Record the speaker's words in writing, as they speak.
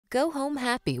Go home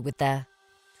happy with the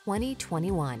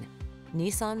 2021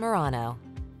 Nissan Murano.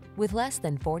 With less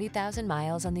than 40,000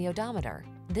 miles on the odometer,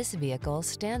 this vehicle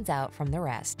stands out from the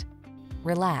rest.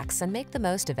 Relax and make the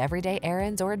most of everyday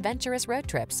errands or adventurous road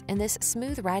trips in this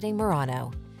smooth-riding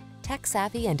Murano.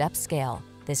 Tech-savvy and upscale,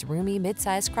 this roomy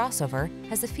midsize crossover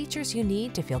has the features you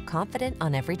need to feel confident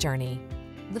on every journey.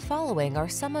 The following are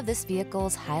some of this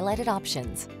vehicle's highlighted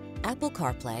options: Apple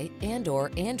CarPlay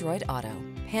and/or Android Auto,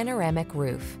 panoramic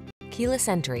roof, keyless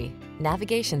entry,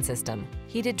 navigation system,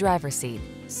 heated driver's seat,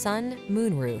 sun,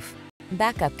 moon roof,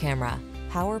 backup camera,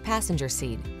 power passenger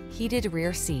seat, heated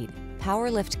rear seat, power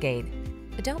liftgate.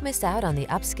 Don't miss out on the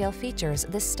upscale features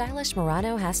this stylish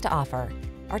Murano has to offer.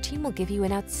 Our team will give you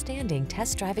an outstanding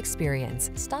test drive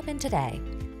experience. Stop in today.